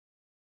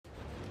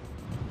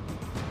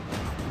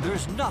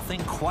There's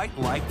nothing quite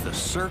like the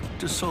Cirque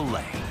du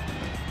Soleil.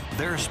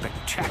 Their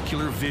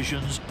spectacular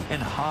visions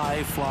and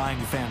high-flying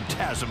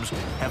phantasms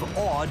have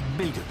awed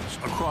millions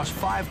across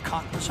 5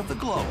 continents of the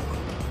globe.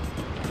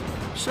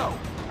 So,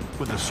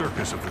 when the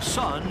Circus of the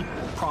Sun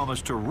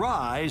promised to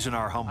rise in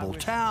our humble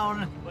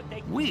town,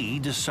 we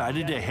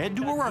decided to head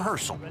to a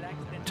rehearsal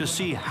to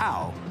see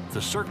how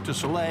the Cirque du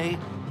Soleil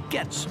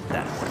gets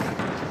that way.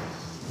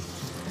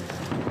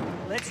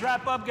 Let's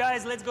wrap up,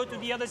 guys. Let's go to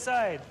the other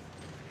side.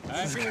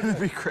 This is gonna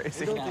be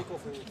crazy.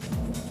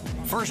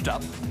 First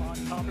up,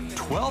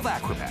 12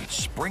 acrobats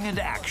spring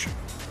into action,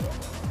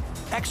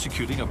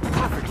 executing a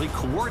perfectly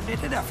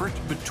coordinated effort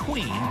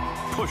between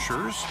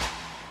pushers,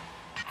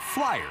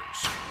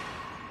 flyers,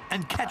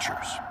 and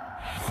catchers.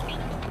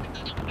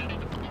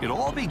 It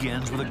all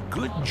begins with a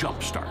good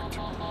jump start.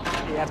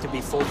 They have to be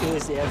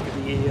focused. They have to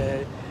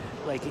be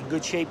like in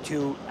good shape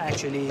to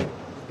actually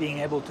being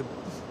able to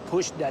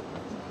push that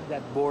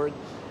board,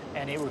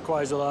 and it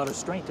requires a lot of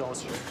strength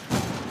also.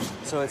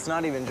 So it's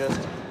not even just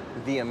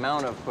the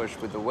amount of push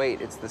with the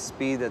weight, it's the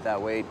speed that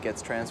that weight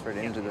gets transferred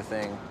into the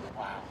thing.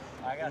 Wow.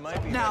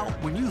 Now,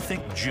 when you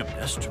think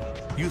gymnast,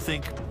 you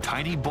think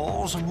tiny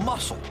balls of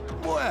muscle.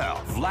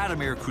 Well,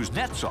 Vladimir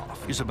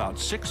Kuznetsov is about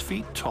 6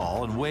 feet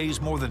tall and weighs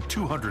more than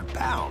 200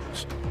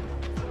 pounds.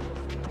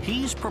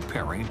 He's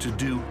preparing to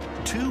do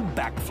 2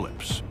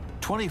 backflips,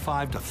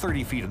 25 to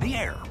 30 feet in the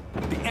air.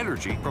 The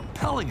energy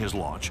propelling his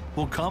launch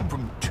will come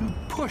from 2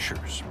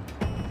 pushers.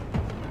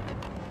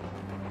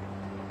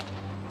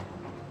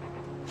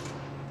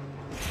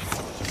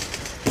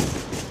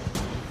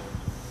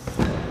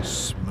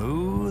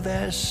 Smooth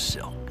as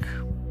silk.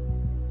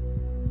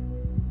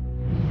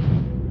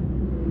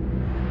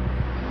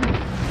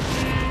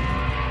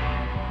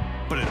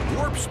 But at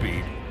warp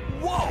speed,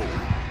 whoa!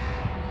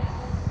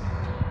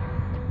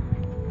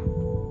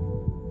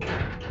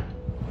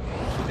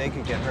 They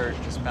could get hurt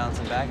just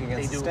bouncing back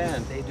against the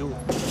stand. They do.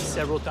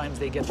 Several times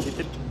they get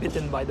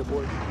bitten by the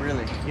board.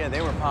 Really? Yeah,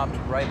 they were popped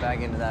right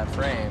back into that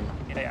frame.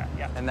 Yeah.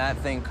 And that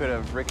thing could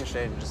have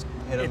ricocheted and just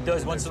hit them. It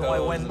does once in a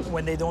while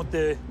when they don't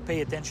pay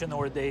attention,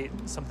 or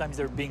sometimes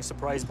they're being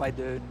surprised by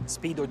the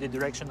speed or the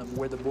direction of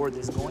where the board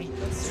is going.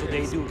 So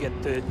they do get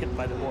hit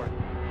by the board.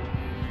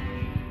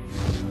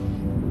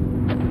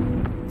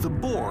 The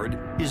board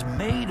is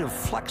made of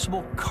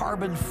flexible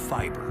carbon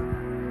fiber.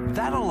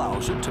 That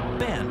allows it to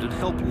bend and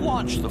help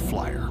launch the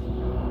flyer.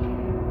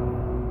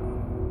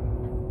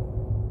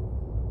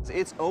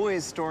 It's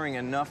always storing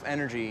enough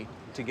energy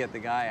to get the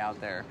guy out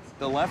there.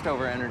 The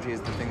leftover energy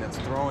is the thing that's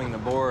throwing the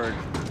board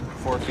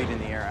 4 feet in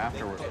the air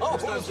afterwards. I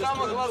was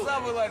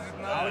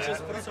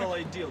just that's all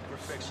ideal,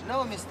 perfection.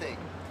 No mistake.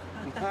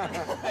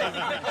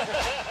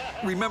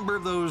 Remember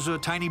those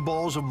tiny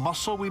balls of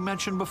muscle we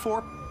mentioned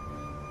before?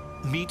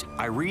 Meet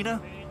Irina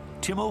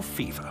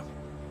Timofeeva.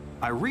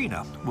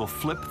 Irina will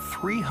flip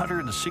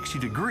 360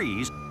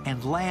 degrees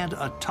and land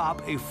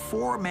atop a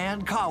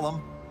 4-man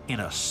column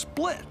in a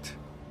split.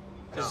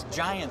 There's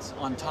giants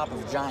on top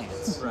of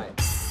giants. Right.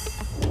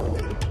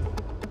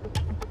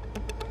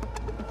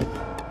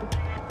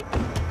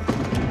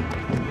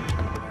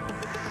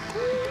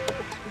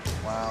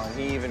 Wow, and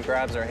he even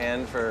grabs her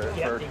hand for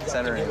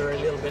centering. Give her a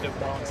little bit of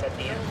balance at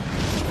the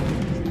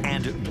end.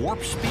 And at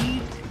warp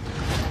speed,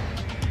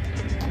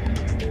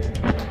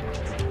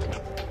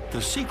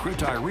 the secret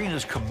to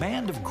Irina's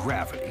command of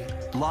gravity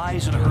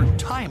lies in her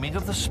timing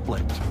of the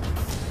split.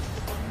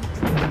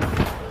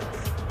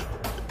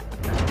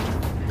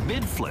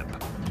 Mid-flip,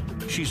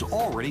 she's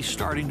already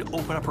starting to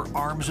open up her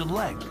arms and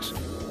legs.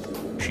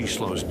 She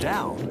slows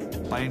down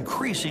by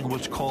increasing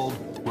what's called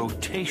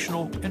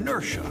rotational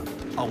inertia,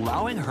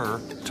 allowing her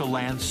to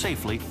land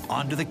safely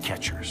onto the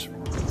catchers.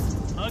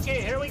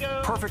 Okay, here we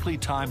go. Perfectly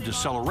timed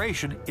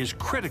deceleration is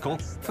critical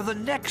for the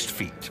next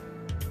feat.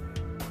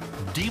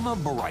 Dima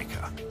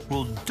Baraika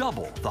will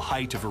double the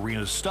height of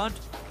Irina's stunt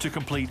to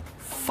complete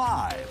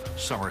 5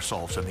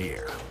 somersaults in the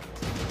air.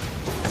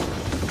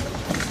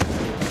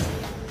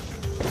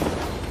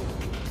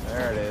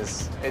 There it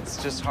is.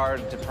 It's just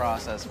hard to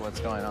process what's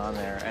going on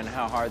there and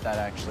how hard that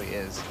actually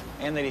is.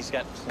 And that he's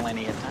got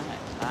plenty of time.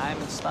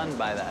 I'm stunned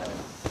by that.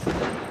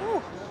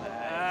 Woo.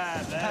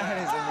 That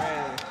is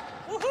amazing.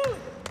 Woohoo!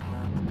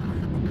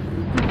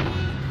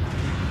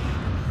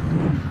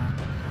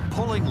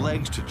 Pulling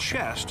legs to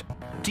chest,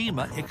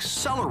 Dima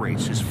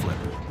accelerates his flip.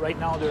 Right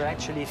now they're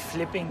actually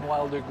flipping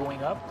while they're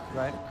going up.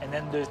 Right. And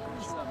then the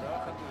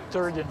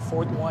 3rd and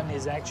 4th one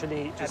is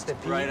actually Just at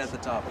the peak. right at the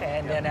top.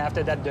 And then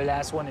after that, the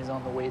last one is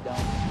on the way down.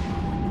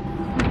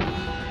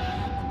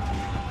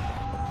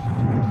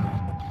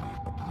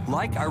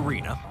 Like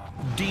Irina,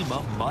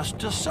 Dima must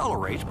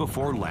decelerate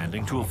before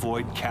landing to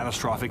avoid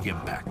catastrophic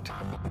impact.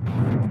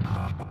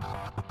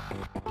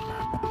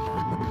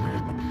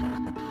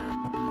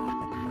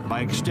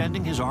 By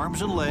extending his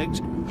arms and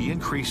legs, he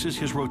increases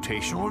his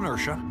rotational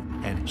inertia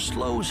and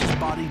slows his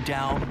body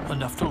down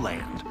enough to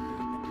land.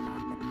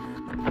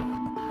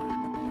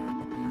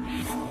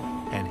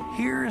 And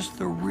here's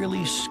the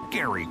really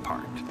scary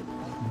part.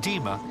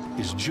 Dima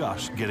is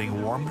just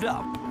getting warmed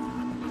up.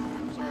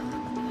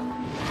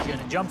 He's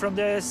gonna jump from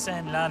this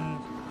and land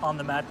on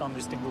the mat on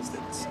the single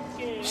stilts.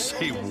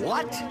 Say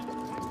what?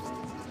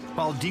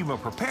 While Dima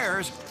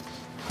prepares,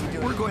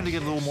 we're going to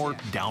get a little more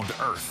down to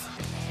earth.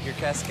 You're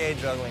cascade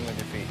juggling with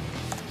your feet.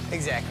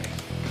 Exactly.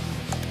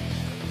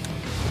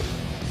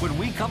 When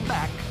we come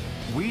back,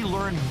 we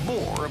learn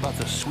more about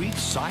the sweet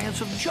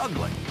science of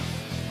juggling.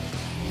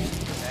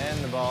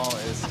 And the ball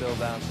is still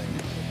bouncing.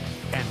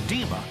 And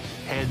Dima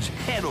heads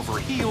head over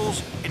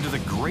heels into the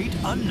great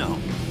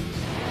unknown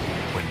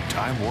when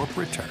Time Warp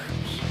returns.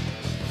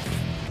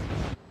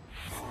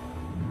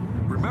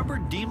 Remember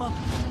Dima,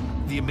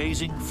 the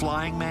amazing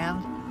flying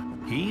man?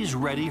 He's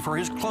ready for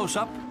his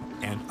close-up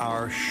and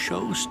our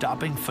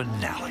show-stopping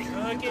finale.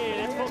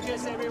 Okay, let's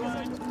focus,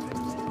 everyone.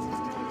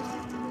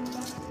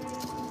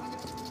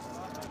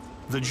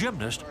 The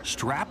gymnast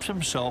straps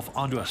himself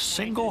onto a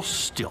single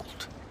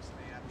stilt.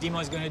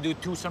 Dima is going to do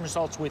 2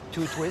 somersaults with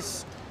 2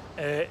 twists,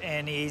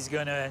 and he's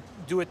going to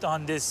do it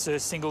on this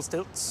single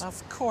stilts.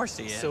 Of course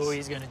he is. So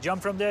he's going to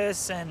jump from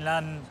this and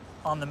land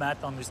on the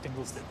mat on the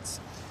single stilts.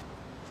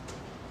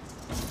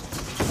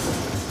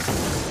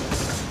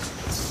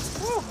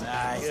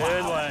 Nice.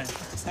 Good one.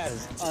 That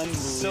is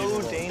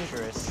unbelievable. So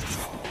dangerous.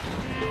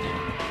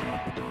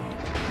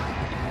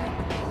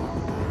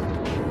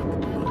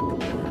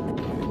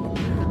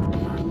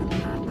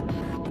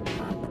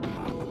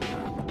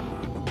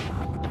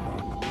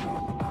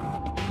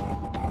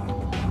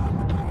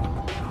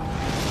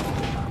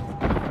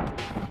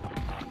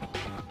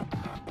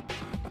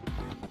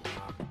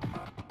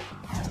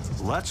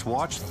 Let's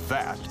watch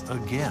that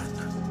again.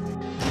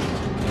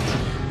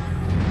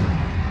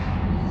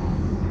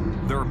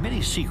 There are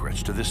many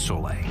secrets to this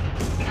soleil.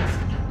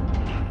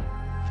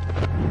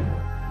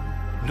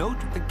 Note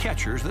the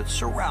catchers that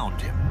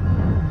surround him.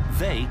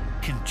 They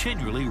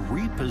continually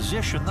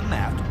reposition the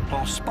mat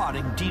while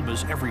spotting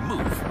Dima's every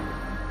move.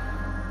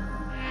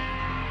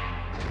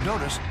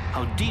 Notice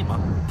how Dima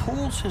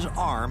pulls his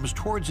arms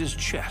towards his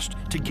chest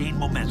to gain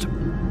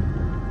momentum.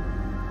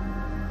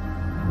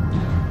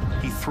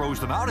 He throws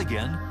them out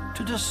again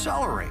to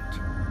decelerate.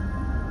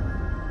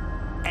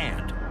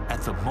 And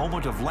at the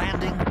moment of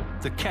landing,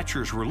 the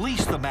catchers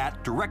release the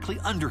mat directly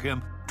under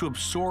him to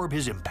absorb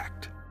his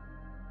impact.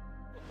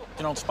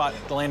 You don't spot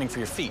the landing for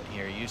your feet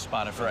here. You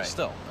spot it for the Right.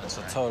 still. It's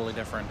a totally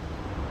different.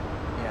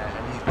 Yeah,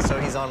 and so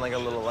he's on like a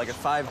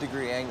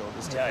 5-degree angle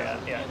just to Yeah.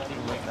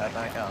 lift that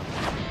back up.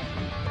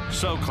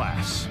 So,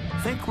 class,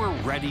 think we're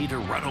ready to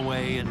run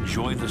away and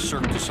join the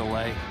Cirque du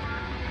Soleil?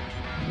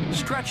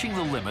 Stretching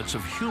the limits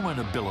of human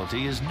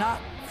ability is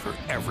not for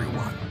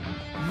everyone.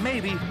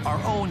 Maybe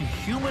our own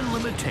human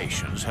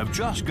limitations have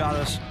just got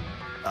us,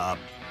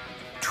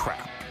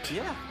 trapped.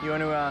 Yeah. You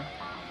want to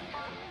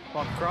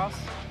walk across?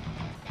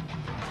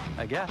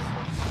 I guess.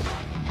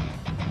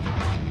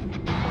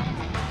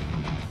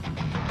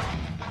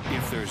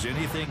 If there's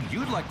anything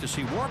you'd like to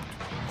see warped,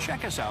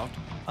 check us out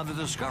on the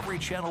Discovery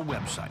Channel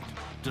website,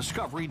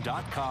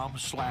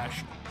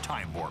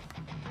 discovery.com/timewarp.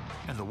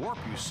 And the warp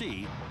you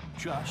see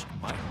just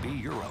might be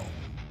your own.